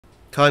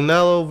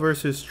Canelo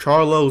versus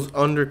Charlo's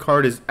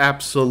undercard is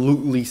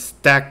absolutely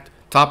stacked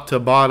top to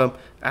bottom.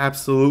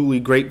 Absolutely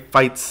great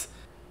fights.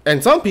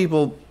 And some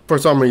people, for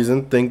some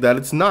reason, think that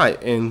it's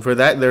not. And for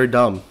that, they're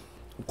dumb.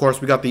 Of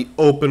course, we got the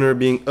opener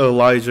being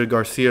Elijah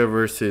Garcia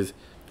versus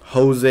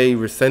Jose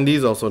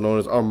Resendiz, also known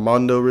as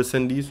Armando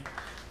Resendiz.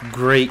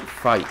 Great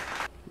fight.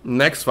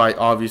 Next fight,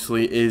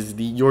 obviously, is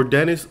the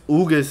Yordenis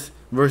Ugas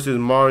versus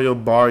Mario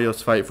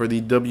Barrios fight for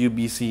the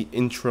WBC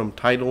interim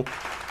title,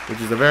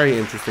 which is a very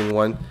interesting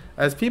one,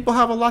 as people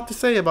have a lot to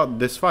say about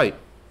this fight.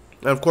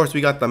 And of course, we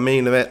got the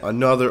main event,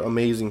 another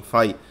amazing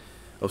fight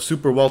of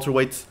super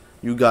welterweights.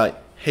 You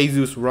got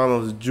Jesus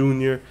Ramos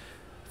Jr.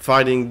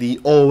 fighting the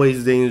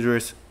always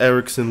dangerous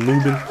Erickson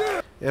Lubin.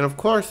 And of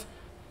course,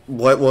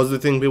 what was the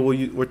thing people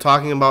were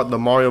talking about, the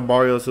Mario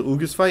Barrios and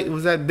Ugas fight? It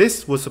was that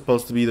this was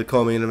supposed to be the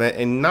co-main event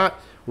and not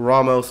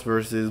Ramos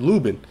versus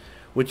Lubin,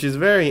 which is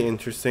very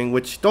interesting,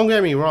 which, don't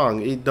get me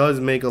wrong, it does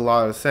make a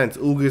lot of sense.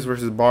 Ugas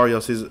versus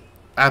Barrios is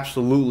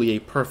absolutely a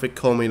perfect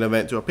co-main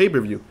event to a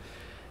pay-per-view.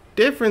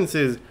 Difference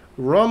is,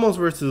 Ramos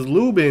versus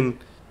Lubin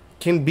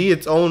can be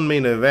its own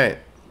main event.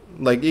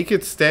 Like, it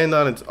could stand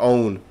on its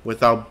own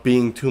without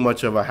being too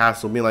much of a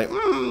hassle, being like,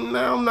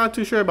 no, I'm not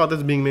too sure about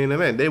this being main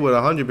event. They would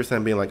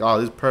 100% be like, oh,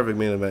 this is perfect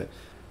main event.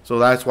 So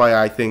that's why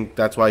I think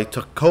that's why I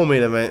took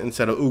co-main event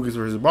instead of Ugas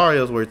versus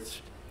Barrios,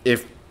 which,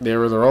 if they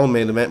were their own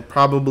main event,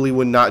 probably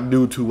would not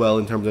do too well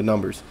in terms of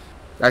numbers.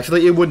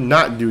 Actually, it would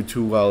not do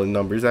too well in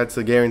numbers. That's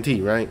a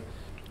guarantee, right?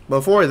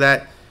 Before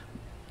that,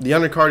 the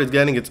undercard is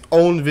getting its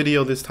own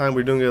video this time.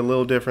 We're doing it a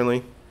little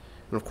differently.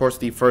 And of course,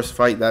 the first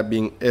fight, that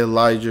being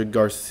Elijah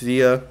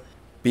Garcia,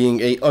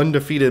 being a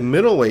undefeated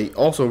middleweight,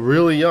 also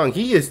really young.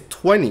 He is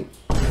 20.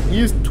 He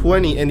is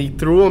 20, and he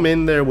threw him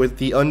in there with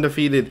the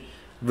undefeated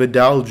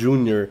Vidal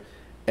Jr.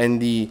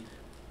 and the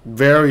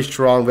very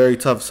strong, very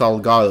tough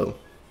Salgado.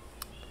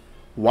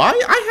 Why?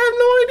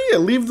 I have no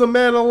idea. Leave the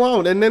man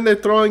alone. And then they're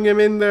throwing him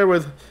in there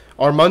with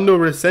Armando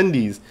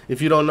Resendiz.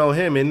 If you don't know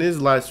him, in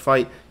his last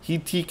fight, he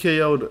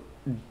TKO'd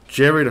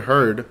Jared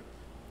Hurd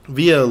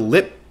via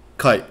lip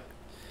cut.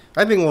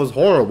 I think it was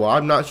horrible.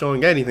 I'm not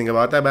showing anything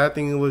about that, but I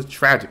think it was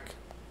tragic.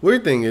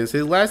 Weird thing is,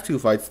 his last two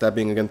fights, that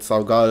being against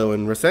Salgado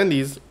and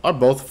Resendiz, are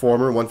both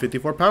former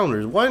 154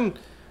 pounders. One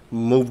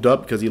moved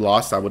up because he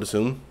lost, I would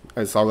assume,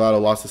 as Salgado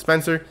lost to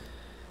Spencer.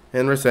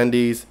 And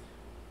Resendiz,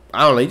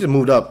 I don't know, he just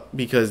moved up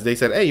because they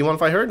said, hey, you want to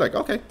fight Hurd? Like,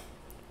 okay.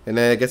 And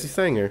then I guess he's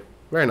staying here.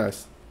 Very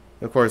nice.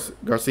 Of course,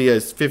 Garcia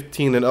is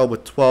 15-0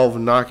 with 12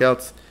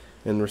 knockouts.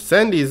 And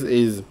Resendiz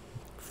is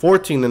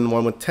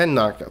 14-1 with 10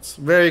 knockouts.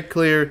 Very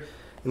clear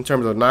in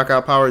terms of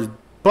knockout powers.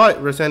 But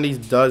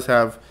Resendiz does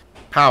have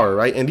power,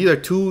 right? And these are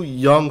two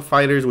young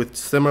fighters with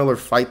similar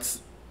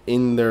fights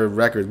in their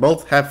records.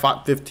 Both have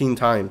fought 15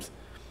 times.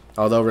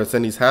 Although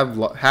Resendiz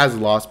has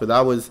lost, but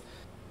that was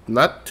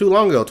not too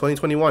long ago,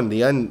 2021,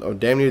 the end, or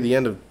damn near the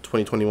end of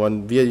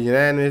 2021, via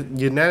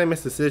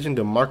unanimous decision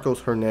to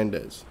Marcos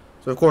Hernandez.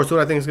 So of course, who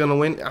I think is going to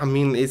win? I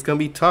mean, it's going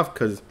to be tough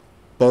because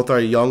both are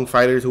young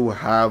fighters who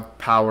have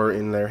power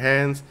in their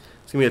hands.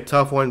 It's going to be a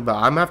tough one, but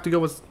I'm going to have to go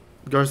with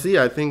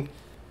Garcia. I think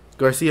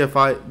Garcia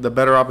fight the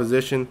better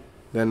opposition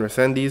than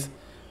Resendiz.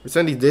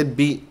 Resendiz did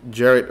beat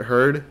Jared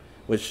Hurd,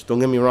 which, don't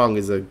get me wrong,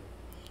 is a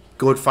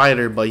good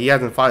fighter, but he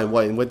hasn't fought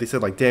in what they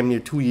said, like damn near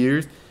 2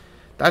 years.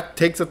 That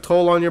takes a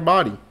toll on your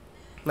body.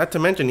 Not to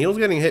mention, he was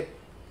getting hit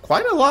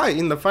quite a lot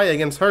in the fight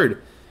against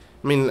Hurd.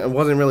 I mean, it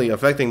wasn't really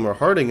affecting him or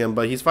hurting him,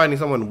 but he's fighting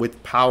someone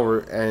with power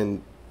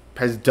and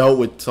has dealt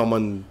with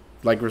someone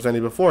like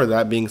Resendiz before,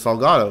 that being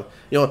Salgado.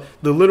 You know,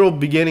 the little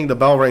beginning, the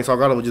bell rang,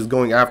 Salgado was just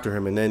going after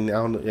him, and then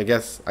I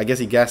guess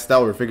he gassed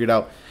out or figured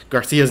out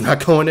Garcia's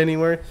not going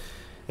anywhere,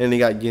 and he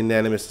got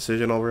unanimous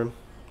decision over him.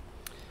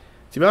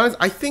 To be honest,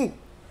 I think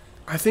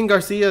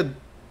Garcia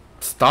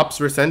stops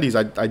Resendiz.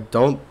 I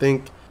don't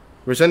think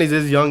Resendiz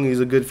is young. He's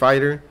a good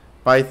fighter,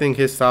 but I think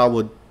his style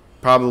would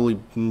probably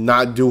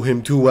not do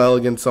him too well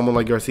against someone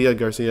like Garcia.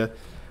 Garcia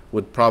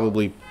would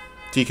probably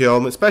TKO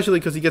him, especially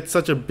because he gets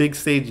such a big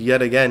stage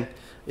yet again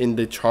in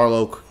the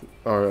Charlo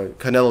or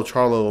Canelo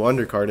Charlo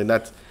undercard, and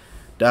that's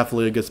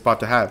definitely a good spot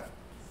to have.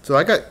 So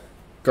I got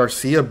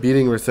Garcia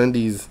beating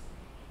Resendiz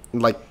in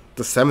like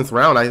the 7th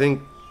round. I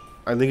think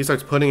he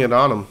starts putting it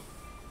on him.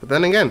 But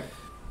then again,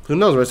 who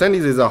knows?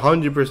 Resendiz is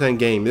 100%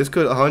 game. This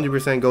could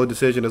 100% go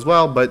decision as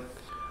well, but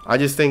I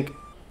just think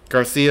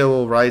Garcia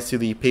will rise to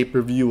the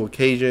pay-per-view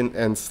occasion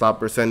and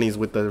stop Resendiz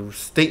with a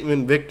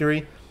statement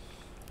victory.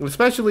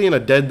 Especially in a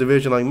dead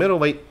division like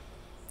middleweight,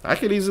 I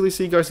could easily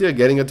see Garcia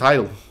getting a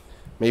title.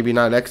 Maybe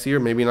not next year,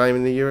 maybe not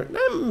even the year.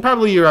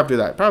 Probably a year after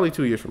that. Probably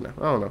 2 years from now.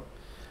 I don't know.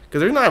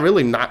 Because there's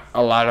not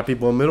a lot of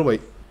people in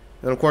middleweight.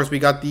 And of course, we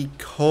got the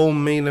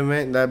co-main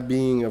event, that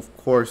being, of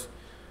course,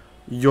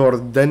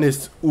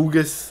 Yordenis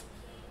Ugas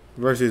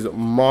versus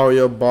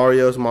Mario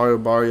Barrios. Mario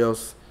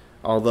Barrios,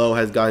 although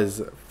has got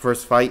his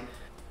first fight,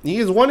 he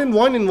is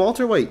 1-1 in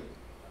welterweight,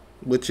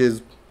 which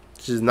is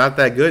not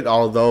that good.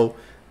 Although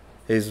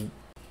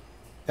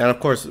and of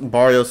course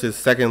Barrios, his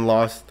second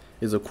loss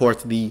is of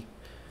course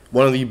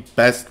one of the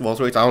best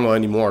welterweights. I don't know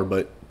anymore,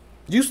 but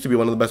used to be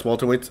one of the best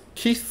welterweights,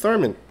 Keith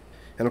Thurman.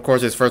 And of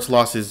course, his first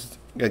loss is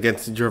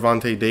against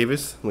Gervonta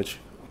Davis, which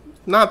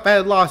not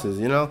bad losses,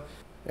 you know.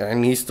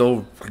 And he's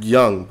still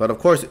young. But of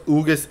course,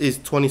 Ugas is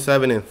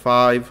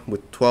 27-5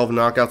 with 12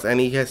 knockouts, and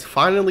he has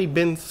finally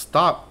been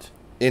stopped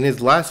in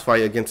his last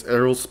fight against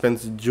Errol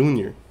Spence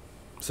Jr.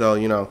 So,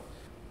 you know,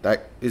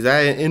 is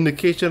that an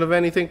indication of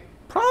anything?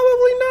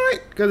 Probably not,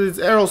 because it's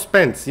Errol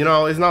Spence. You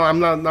know, it's not. I'm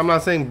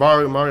not saying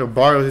Mario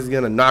Barrios is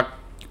gonna knock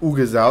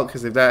Ugas out,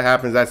 because if that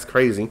happens, that's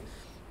crazy.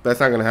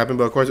 That's not gonna happen.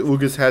 But of course,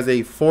 Ugas has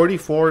a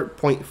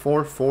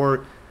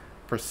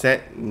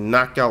 44.44%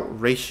 knockout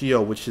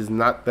ratio, which is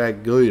not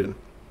that good.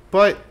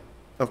 But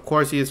of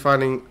course, he is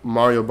fighting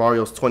Mario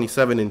Barrios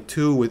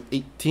 27-2 with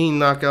 18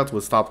 knockouts,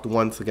 was stopped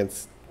once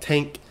against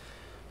Tank.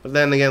 But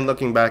then again,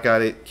 looking back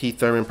at it, Keith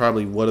Thurman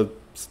probably would have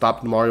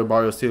stopped Mario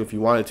Barrios too if he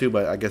wanted to,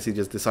 but I guess he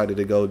just decided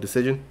to go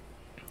decision.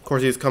 Of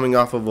course, he's coming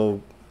off of a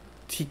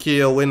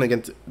TKO win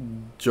against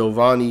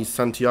Giovanni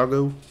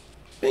Santiago.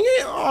 Being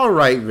an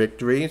alright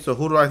victory. So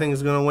who do I think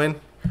is going to win?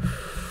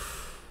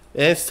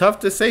 And it's tough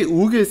to say.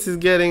 Ugas is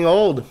getting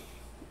old.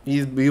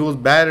 He was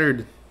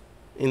battered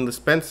in the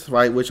Spence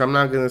fight, which I'm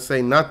not going to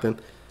say nothing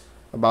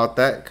about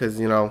that because,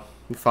 you know,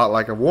 he fought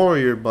like a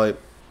warrior, but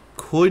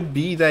could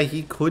be that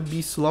he could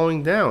be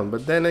slowing down.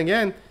 But then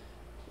again,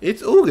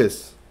 it's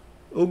Ugas.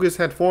 Ugas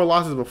had 4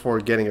 losses before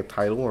getting a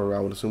title, or I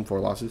would assume 4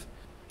 losses.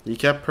 He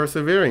kept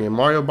persevering, and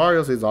Mario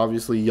Barrios is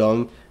obviously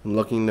young and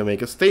looking to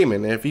make a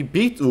statement. And if he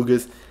beats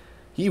Ugas,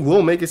 he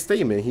will make a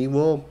statement. He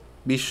will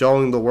be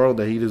showing the world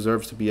that he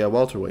deserves to be at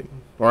welterweight,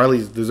 or at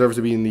least deserves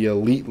to be in the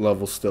elite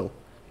level still.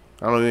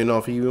 I don't even know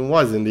if he even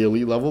was in the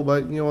elite level,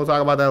 but, you know, we'll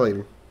talk about that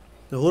later.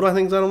 So who do I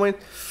think is going to win?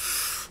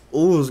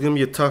 Ooh, it's going to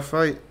be a tough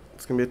fight.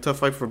 It's going to be a tough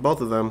fight for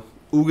both of them.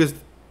 Ugas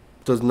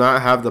does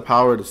not have the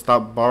power to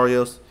stop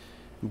Barrios.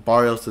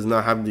 Barrios does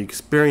not have the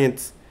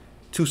experience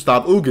to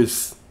stop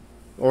Ugas,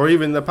 or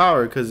even the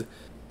power, because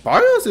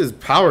Barrios'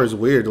 power is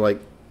weird. Like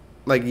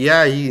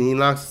yeah, he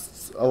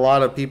knocks a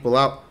lot of people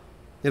out.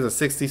 He has a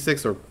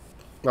 66, or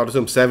I would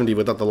assume 70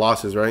 without the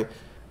losses, right?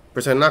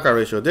 Percent knockout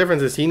ratio. The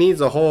difference is he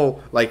needs a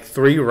whole, like,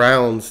 3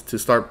 rounds to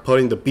start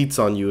putting the beats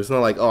on you. It's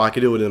not like, oh, I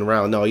could do it in a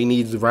round. No, he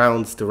needs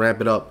rounds to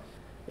ramp it up.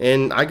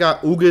 And I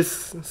got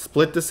Ugas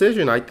split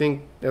decision. I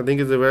think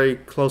it's a very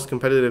close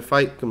competitive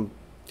fight,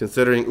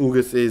 considering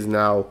Ugas is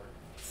now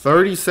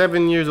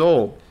 37 years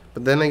old.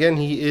 But then again,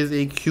 he is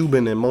a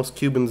Cuban, and most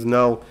Cubans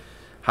know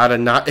how to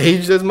not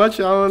age as much.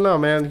 I don't know,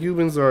 man.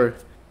 Cubans are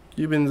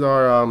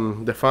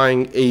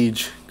defying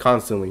age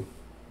constantly.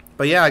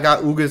 But yeah, I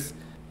got Ugas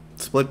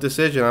split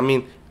decision. I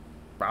mean,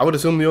 I would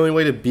assume the only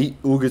way to beat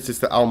Ugas is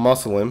to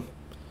outmuscle him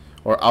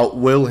or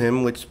outwill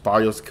him, which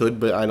Barrios could,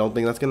 but I don't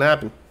think that's gonna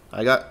happen.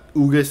 I got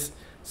Ugas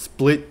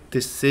split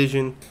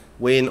decision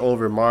win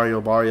over Mario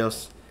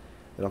Barrios.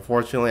 And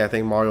unfortunately, I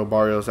think Mario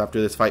Barrios,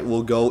 after this fight,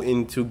 will go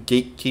into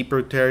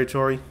gatekeeper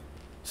territory,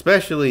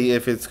 especially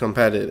if it's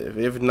competitive.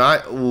 If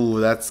not,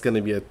 ooh, that's going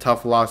to be a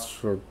tough loss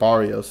for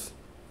Barrios.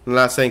 I'm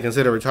not saying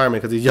consider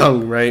retirement because he's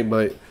young, right?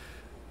 But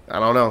I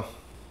don't know.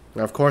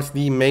 Now, of course,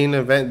 the main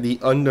event, the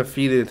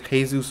undefeated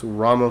Jesus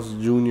Ramos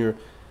Jr.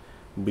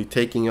 will be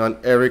taking on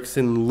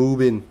Erickson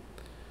Lubin.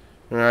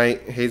 All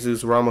right,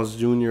 Jesus Ramos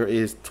Jr.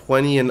 is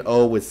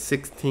 20-0 with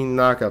 16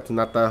 knockouts.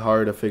 Not that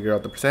hard to figure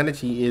out the percentage.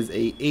 He is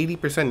a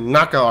 80%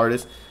 knockout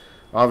artist,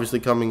 obviously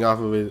coming off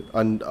of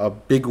a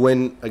big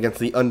win against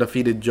the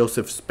undefeated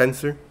Joseph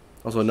Spencer,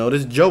 also known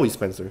as Joey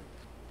Spencer.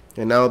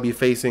 And now he'll be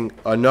facing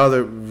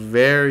another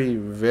very,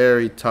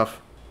 very tough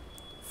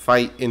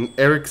fight in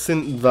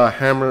Erickson the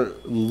Hammer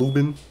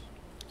Lubin.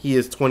 He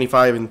is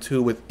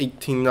 25-2 with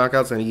 18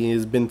 knockouts, and he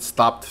has been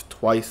stopped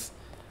twice,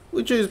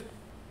 which is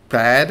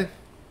bad.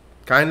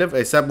 Kind of,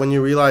 except when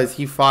you realize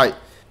he fought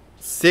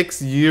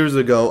 6 years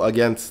ago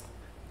against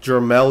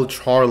Jermell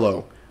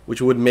Charlo,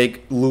 which would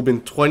make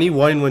Lubin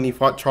 21 when he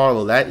fought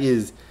Charlo. That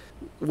is,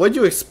 what'd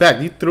you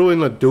expect? You threw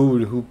in a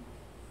dude who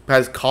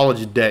has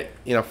college debt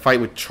in a fight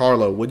with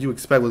Charlo. What'd you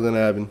expect was going to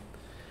happen?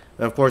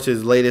 And of course,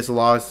 his latest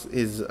loss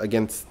is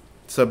against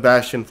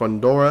Sebastian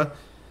Fundora,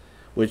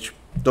 which,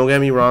 don't get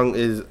me wrong,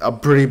 is a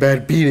pretty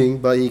bad beating,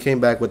 but he came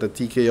back with a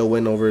TKO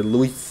win over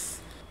Luis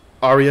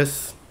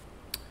Arias.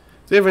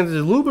 The difference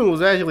is Lubin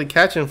was actually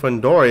catching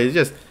Fundora. It's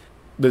just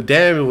the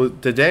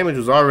damage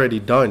was already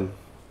done,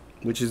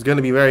 which is going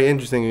to be very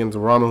interesting against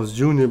Ramos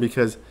Jr.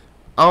 because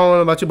I don't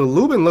know about you, but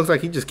Lubin looks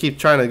like he just keeps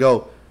trying to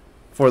go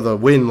for the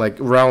win like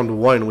round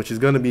 1, which is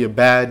going to be a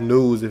bad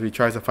news if he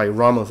tries to fight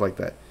Ramos like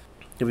that.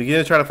 If he's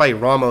going to try to fight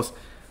Ramos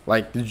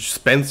like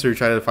Spencer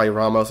tried to fight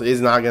Ramos, it's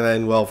not going to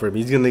end well for him.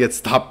 He's going to get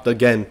stopped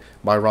again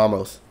by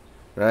Ramos,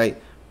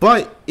 right?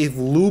 But if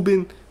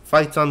Lubin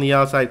fights on the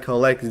outside,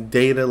 collects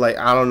data like,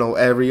 I don't know,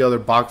 every other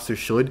boxer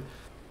should,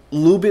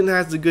 Lubin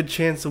has a good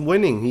chance of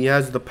winning. He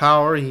has the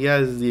power, he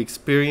has the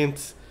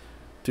experience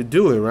to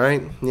do it,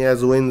 right? He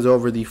has wins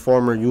over the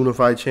former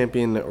unified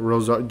champion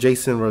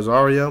Jason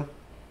Rosario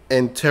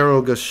and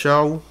Tero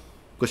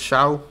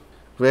Gashau.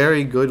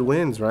 Very good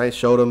wins, right?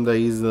 Showed him that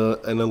he's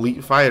an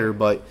elite fighter,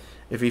 but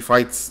if he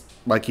fights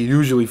like he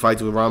usually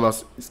fights with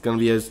Ramos, it's gonna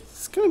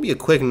be a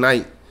quick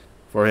night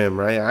for him,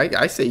 right?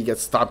 I say he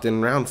gets stopped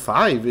in round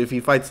 5 if he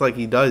fights like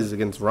he does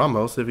against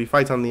Ramos. If he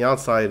fights on the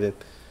outside and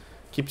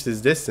keeps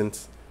his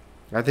distance,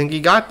 I think he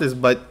got this.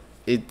 But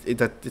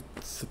it's a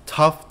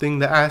tough thing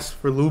to ask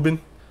for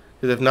Lubin,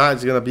 because if not,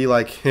 it's gonna be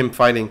like him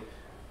fighting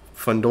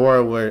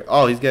Fundora, where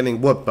he's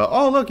getting whooped, but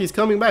look, he's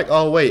coming back.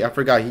 Oh wait, I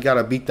forgot, he got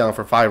a beatdown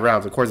for 5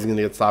 rounds. Of course he's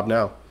gonna get stopped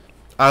now.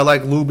 I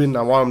like Lubin.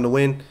 I want him to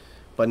win,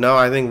 but no,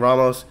 I think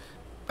Ramos.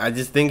 I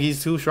just think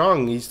he's too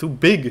strong. He's too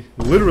big,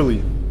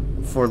 literally,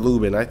 for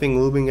Lubin. I think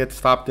Lubin gets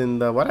stopped in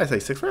the, what did I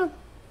say, 6th round?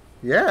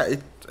 Yeah,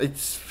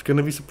 it's going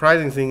to be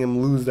surprising seeing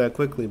him lose that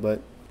quickly, but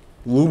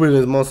Lubin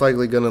is most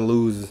likely going to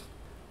lose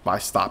by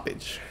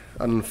stoppage,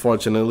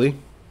 unfortunately.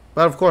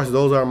 But of course,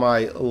 those are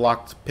my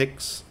locked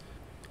picks.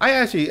 I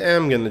actually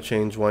am going to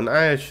change one.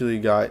 I actually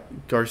got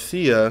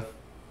Garcia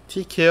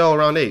TKO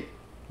round 8,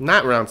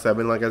 not round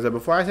 7, like I said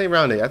before. I say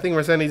round 8. I think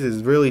Mercedes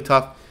is really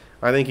tough.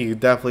 I think he could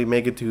definitely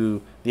make it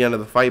to the end of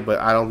the fight, but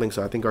I don't think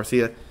so. I think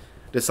Garcia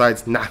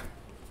decides, nah,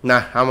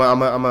 I'm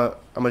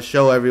gonna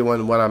show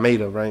everyone what I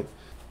made of, right?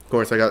 Of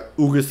course, I got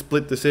Ugas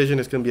split decision.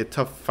 It's gonna be a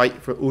tough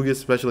fight for Ugas,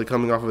 especially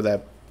coming off of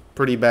that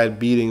pretty bad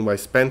beating by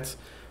Spence.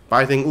 But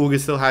I think Ugas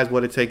still has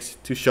what it takes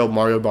to show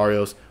Mario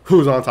Barrios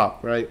who's on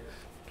top, right?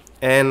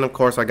 And of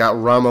course, I got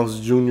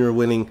Ramos Jr.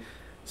 winning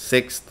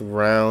 6th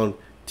round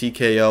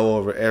TKO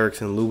over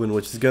Erickson Lubin,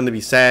 which is gonna be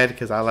sad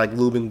because I like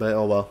Lubin, but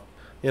oh well.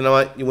 You know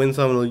what? You win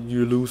some,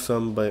 you lose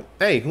some. But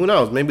hey, who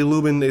knows? Maybe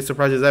Lubin, it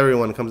surprises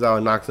everyone, comes out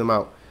and knocks him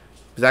out.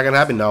 Is that gonna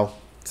happen? No,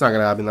 it's not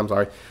gonna happen.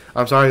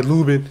 I'm sorry,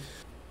 Lubin.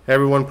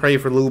 Everyone pray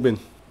for Lubin.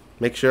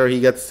 Make sure he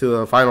gets to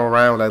the final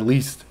round at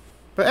least.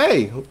 But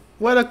hey,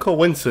 what a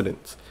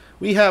coincidence!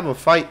 We have a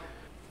fight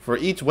for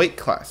each weight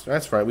class.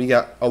 That's right. We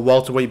got a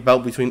welterweight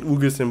bout between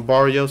Ugas and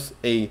Barrios,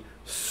 a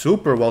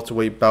super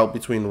welterweight bout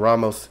between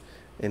Ramos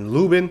and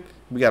Lubin.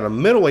 We got a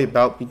middleweight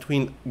bout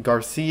between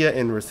Garcia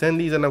and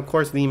Resendiz. And, of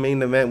course, the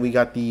main event, we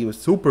got the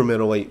super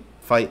middleweight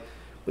fight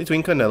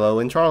between Canelo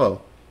and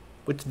Charlo,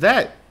 which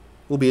that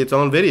will be its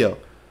own video.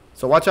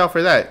 So watch out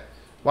for that.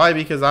 Why?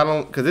 Because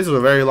this is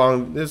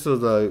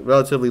a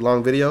relatively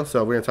long video,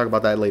 so we're going to talk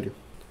about that later.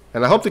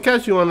 And I hope to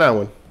catch you on that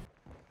one.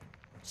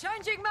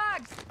 Changing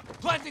mags!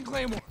 Planting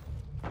Claymore!